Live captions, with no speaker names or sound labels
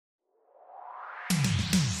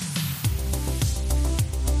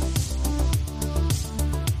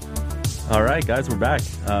All right, guys, we're back.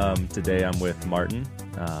 Today I'm with Martin.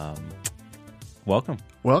 Welcome.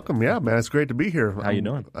 Welcome. Yeah, man, it's great to be here. How you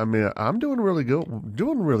doing? I mean, I'm doing really good,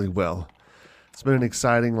 doing really well. It's been an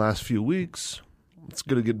exciting last few weeks. It's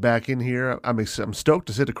good to get back in here. I'm stoked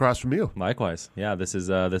to sit across from you. Likewise. Yeah, this is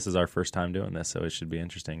our first time doing this, so it should be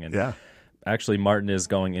interesting. And Yeah. actually, Martin is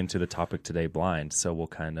going into the topic today blind, so we'll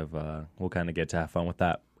kind of get to have fun with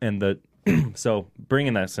that. And so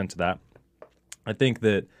bringing us into that, I think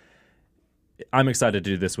that I'm excited to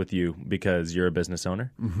do this with you because you're a business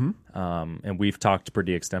owner, and we've talked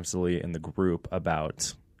pretty extensively in the group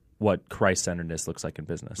about what Christ-centeredness looks like in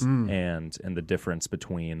business, and the difference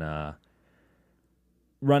between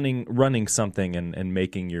running something and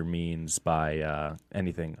making your means by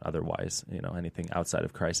anything otherwise, anything outside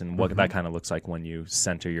of Christ, and what that kind of looks like when you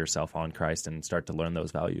center yourself on Christ and start to learn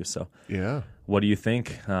those values. So, Yeah. what do you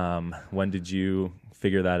think? When did you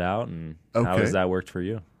figure that out, and how has that worked for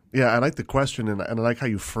you? Yeah, I like the question, and I like how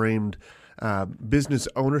you framed business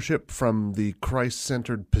ownership from the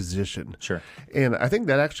Christ-centered position. Sure. And I think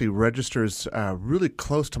that actually registers really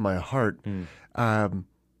close to my heart.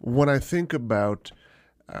 When I think about,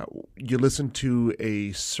 you listen to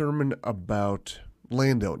a sermon about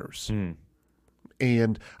landowners,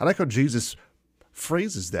 and I like how Jesus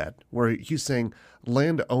phrases that, where he's saying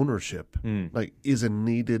land ownership is a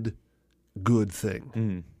needed good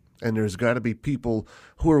thing. And there's got to be people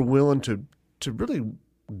who are willing to really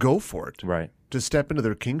go for it, Right. to step into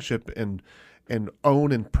their kingship and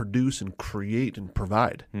own and produce and create and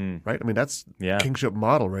provide, right? I mean, that's kingship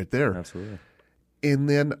model right there. Absolutely. And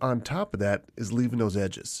then on top of that is leaving those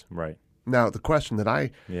edges. Right. Now, the question that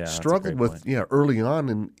I that's a struggled great with, early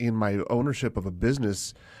on in my ownership of a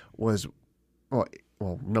business was, well,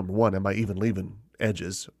 number one, am I even leaving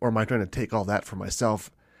edges, or am I trying to take all that for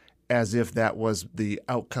myself, as if that was the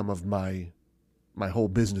outcome of my whole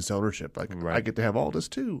business ownership? Like, I get to have all this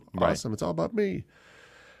too. Awesome. It's all about me.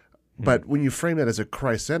 But when you frame that as a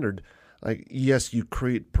Christ-centered, like, yes, you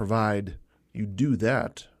create, provide, you do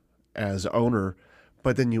that as owner,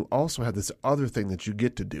 but then you also have this other thing that you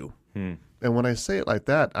get to do. And when I say it like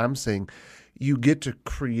that, I'm saying you get to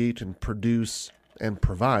create and produce and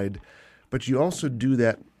provide, but you also do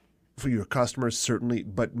that for your customers, certainly,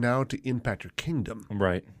 but now to impact your kingdom.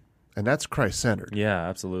 Right. And that's Christ-centered. Yeah,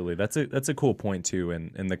 absolutely. That's a cool point too.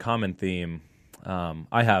 And the common theme,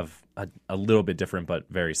 I have a little bit different but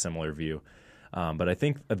very similar view. But I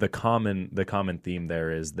think the common theme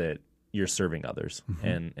there is that you're serving others,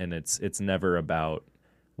 and it's never about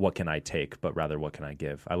what can I take, but rather what can I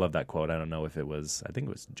give. I love that quote. I don't know if I think it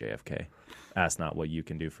was JFK. Ask not what you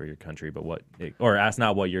can do for your country, or ask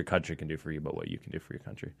not what your country can do for you, but what you can do for your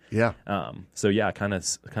country. Yeah. So yeah, kind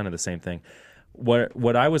of the same thing.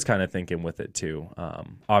 What I was kind of thinking with it too,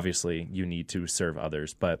 obviously you need to serve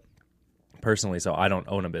others, but personally, so I don't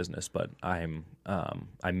own a business, but I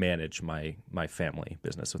manage my family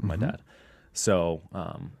business with my dad. So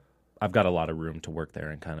I've got a lot of room to work there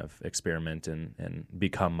and kind of experiment and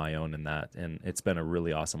become my own in that, and it's been a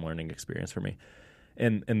really awesome learning experience for me.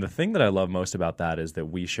 And the thing that I love most about that is that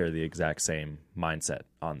we share the exact same mindset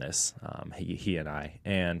on this, he and I.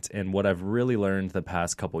 And what I've really learned the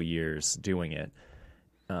past couple years doing it,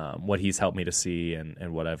 what he's helped me to see,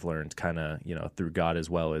 and what I've learned kind of through God as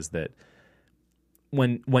well, is that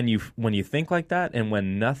when you think like that, and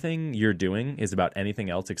when nothing you're doing is about anything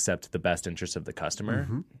else except the best interest of the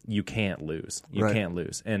customer, you can't lose. You can't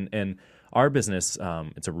lose. And our business,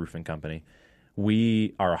 it's a roofing company.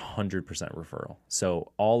 We are 100% referral.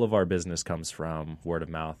 So all of our business comes from word of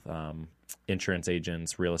mouth, insurance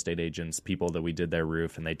agents, real estate agents, people that we did their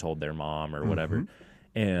roof and they told their mom or whatever.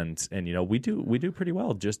 And we do pretty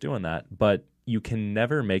well just doing that. But you can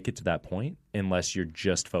never make it to that point unless you're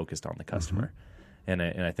just focused on the customer. And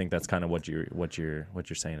I think that's kind of what you're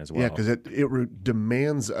saying as well. Yeah, because it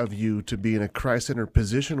demands of you to be in a Christ-centered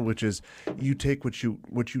position, which is you take what you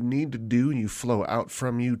need to do and you flow out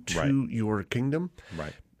from you to your kingdom.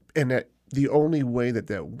 Right. And that the only way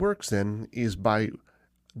that works then is by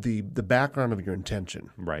the background of your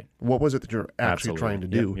intention. Right. What was it that you're actually trying to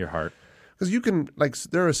do? Yep, your heart. Because you can,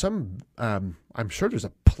 there are some, I'm sure there's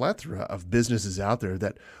a plethora of businesses out there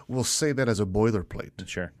that will say that as a boilerplate.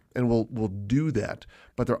 Sure. And will do that,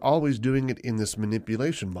 but they're always doing it in this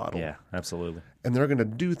manipulation model. Yeah, absolutely. And they're going to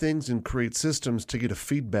do things and create systems to get a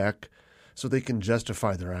feedback so they can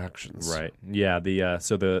justify their actions. Right. Yeah.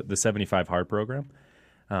 So the 75 Hard program,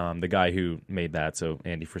 the guy who made that, so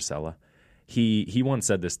Andy Frisella, he once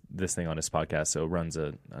said this thing on his podcast. So runs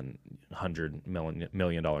a $100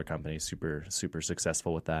 million company, super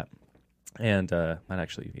successful with that, and might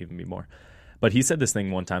actually even be more. But he said this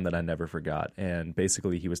thing one time that I never forgot. And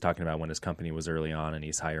basically he was talking about when his company was early on and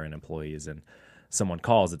he's hiring employees and someone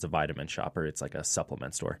calls, it's a vitamin shop or it's like a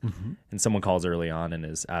supplement store. And someone calls early on and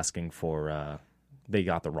is asking for, they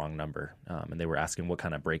got the wrong number. And they were asking what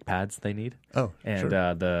kind of brake pads they need. Oh, and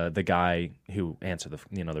sure. The guy who answered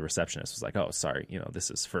the receptionist was like, oh, sorry,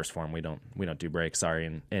 this is First Form. We don't do brakes.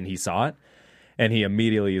 Sorry. And he saw it and he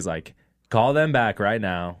immediately is like, call them back right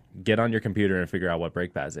now, get on your computer and figure out what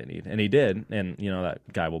brake pads they need. And he did. And, that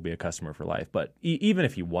guy will be a customer for life. But even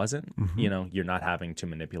if he wasn't, you're not having to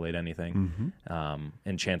manipulate anything.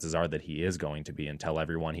 And chances are that he is going to be and tell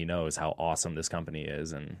everyone he knows how awesome this company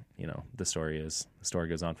is. And, the story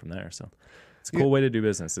goes on from there. So it's a cool way to do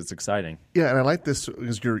business. It's exciting. Yeah, and I like this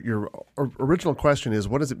because your original question is,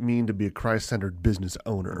 what does it mean to be a Christ-centered business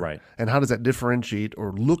owner? Right. And how does that differentiate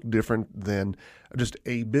or look different than just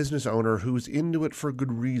a business owner who's into it for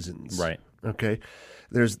good reasons? Right. Okay.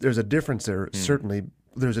 There's a difference there. Certainly,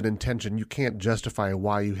 there's an intention. You can't justify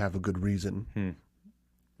why you have a good reason.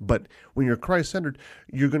 But when you're Christ-centered,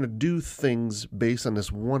 you're going to do things based on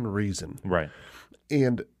this one reason. Right.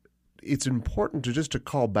 And it's important to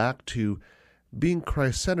call back to being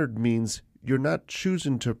Christ-centered means you're not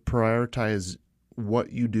choosing to prioritize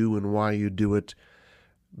what you do and why you do it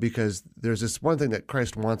because there's this one thing that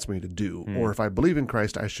Christ wants me to do, or if I believe in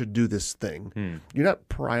Christ, I should do this thing. You're not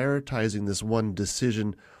prioritizing this one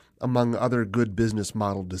decision among other good business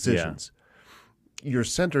model decisions. Yeah. You're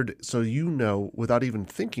centered so without even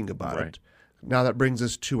thinking about it. Now that brings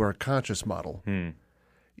us to our conscious model.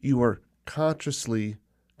 You are consciously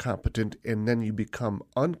competent, and then you become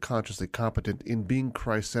unconsciously competent in being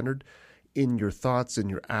Christ-centered in your thoughts and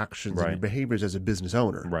your actions and your behaviors as a business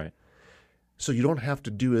owner. Right. So you don't have to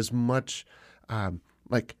do as much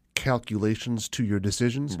like calculations to your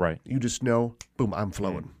decisions. Right. You just know, boom, I'm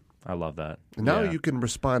flowing. I love that. And now you can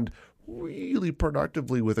respond really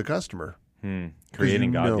productively with a customer.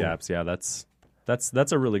 Creating God gaps. Yeah,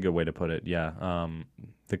 that's a really good way to put it. Yeah.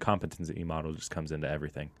 The competency model just comes into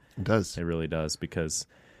everything. It does. It really does because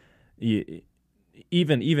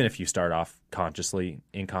even if you start off consciously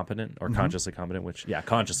incompetent or consciously competent,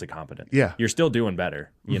 consciously competent, you're still doing better,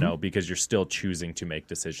 because you're still choosing to make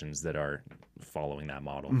decisions that are following that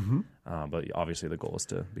model. But obviously, the goal is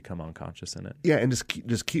to become unconscious in it. Yeah, and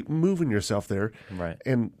just keep moving yourself there. Right.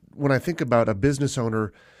 And when I think about a business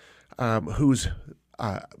owner who's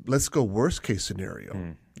let's go worst case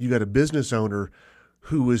scenario, you got a business owner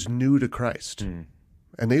who is new to Christ.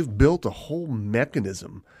 And they've built a whole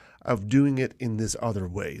mechanism of doing it in this other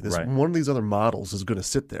way. One of these other models is going to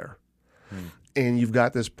sit there. And you've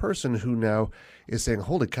got this person who now is saying,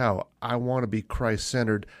 holy cow, I want to be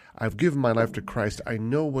Christ-centered. I've given my life to Christ. I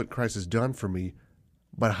know what Christ has done for me.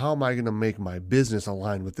 But how am I going to make my business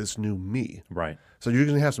align with this new me? Right. So you're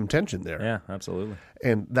going to have some tension there. Yeah, absolutely.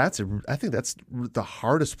 And I think that's the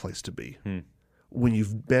hardest place to be when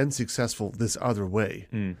you've been successful this other way.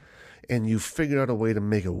 And you figured out a way to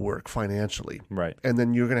make it work financially. Right. And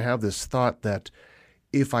then you're going to have this thought that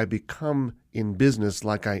if I become in business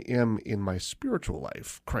like I am in my spiritual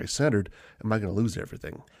life, Christ-centered, am I going to lose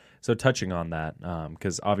everything? So touching on that,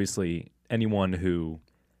 because obviously anyone who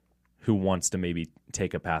wants to maybe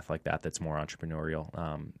take a path like that that's more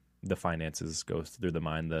entrepreneurial, the finances go through the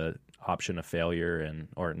mind, the option of failure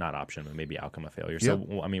or not option, but maybe outcome of failure.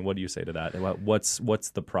 So, I mean, what do you say to that? What's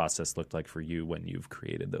the process looked like for you when you've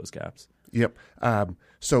created those gaps? Yep.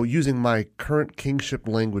 So using my current kingship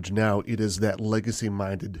language now, it is that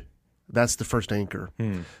legacy-minded. That's the first anchor.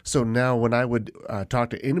 So now when I would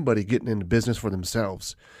talk to anybody getting into business for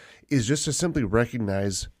themselves, is just to simply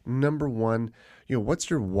recognize, number one, what's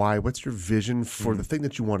your why? What's your vision for the thing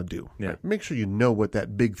that you want to do? Yeah. Right? Make sure you know what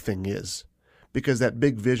that big thing is, because that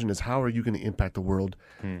big vision is how are you going to impact the world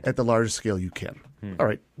at the largest scale you can. All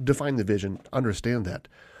right, define the vision, understand that,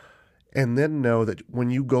 and then know that when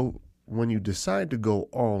you decide to go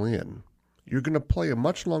all in, you're going to play a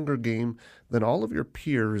much longer game than all of your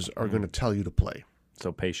peers are going to tell you to play.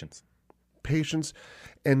 So patience,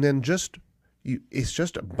 and then it's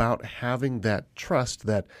just about having that trust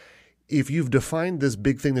that if you've defined this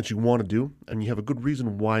big thing that you want to do and you have a good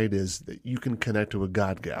reason why it is, that you can connect to a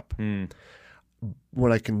God gap.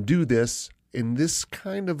 When I can do this in this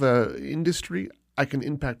kind of a industry, I can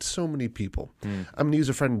impact so many people. I'm going to use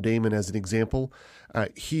a friend Damon as an example.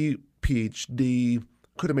 He, PhD,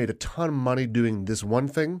 could have made a ton of money doing this one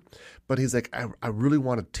thing, but he's like, I really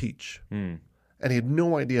want to teach. And he had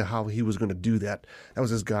no idea how he was going to do that. That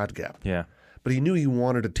was his God gap. Yeah. But he knew he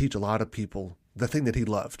wanted to teach a lot of people the thing that he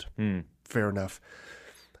loved. Fair enough.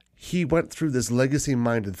 He went through this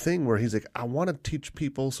legacy-minded thing where he's like, I want to teach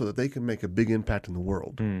people so that they can make a big impact in the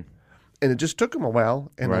world. And it just took them a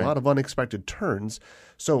while and Right. a lot of unexpected turns.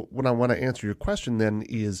 So when I want to answer your question then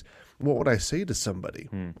is, what would I say to somebody?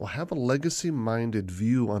 Well, have a legacy-minded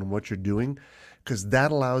view on what you're doing, because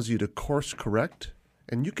that allows you to course correct,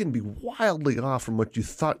 and you can be wildly off from what you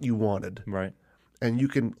thought you wanted, Right. and you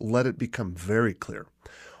can let it become very clear.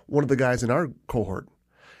 One of the guys in our cohort,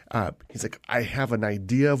 he's like, I have an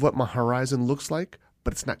idea of what my horizon looks like,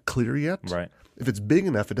 but it's not clear yet. Right. If it's big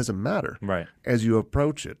enough, it doesn't matter Right. as you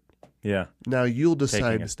approach it. Yeah. Now you'll Taking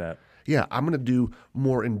decide, a step. yeah, I'm going to do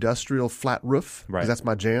more industrial flat roof because Right. that's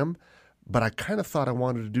my jam. But I kind of thought I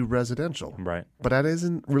wanted to do residential. Right. But that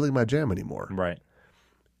isn't really my jam anymore. Right.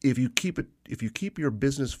 If you keep your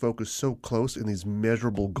business focus so close in these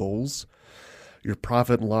measurable goals, your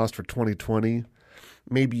profit and loss for 2020,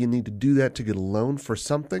 maybe you need to do that to get a loan for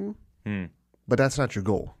something, but that's not your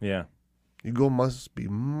goal. Yeah. Your goal must be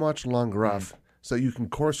much longer off so you can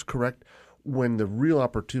course correct when the real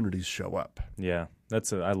opportunities show up. Yeah.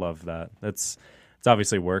 I love that. It's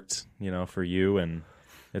obviously worked, for you, and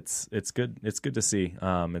it's good. It's good to see.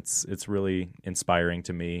 It's really inspiring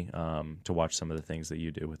to me to watch some of the things that you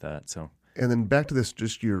do with that. So. And then back to this,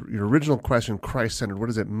 just your original question, Christ-centered, what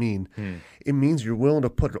does it mean? It means you're willing to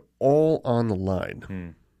put it all on the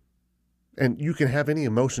line. And you can have any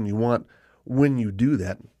emotion you want when you do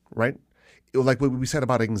that, right? Like what we said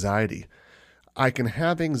about anxiety. I can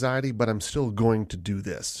have anxiety, but I'm still going to do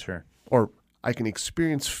this. Sure. Or I can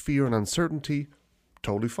experience fear and uncertainty.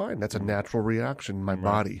 Totally fine. That's a natural reaction in my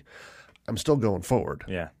body. I'm still going forward.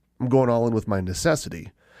 Yeah. I'm going all in with my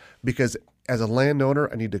necessity, because as a landowner,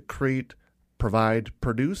 I need to create, provide,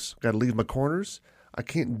 produce. Got to leave my corners. I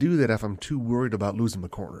can't do that if I'm too worried about losing my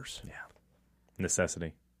corners. Yeah.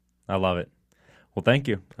 Necessity. I love it. Well, thank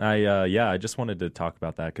you. I just wanted to talk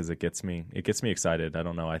about that because it gets me excited. I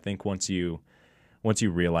don't know. I think once you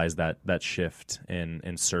realize that shift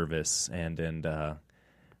in service and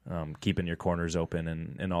keeping your corners open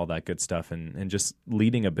and all that good stuff and just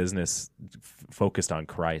leading a business focused on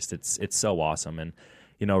Christ, it's so awesome. And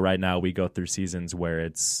right now we go through seasons where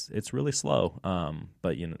it's really slow,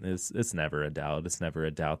 but it's never a doubt. It's never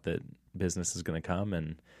a doubt that business is going to come,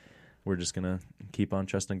 and we're just going to keep on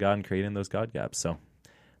trusting God and creating those God gaps. So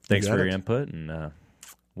thanks for your input, and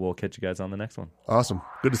we'll catch you guys on the next one. Awesome.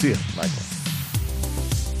 Good to see you. Michael.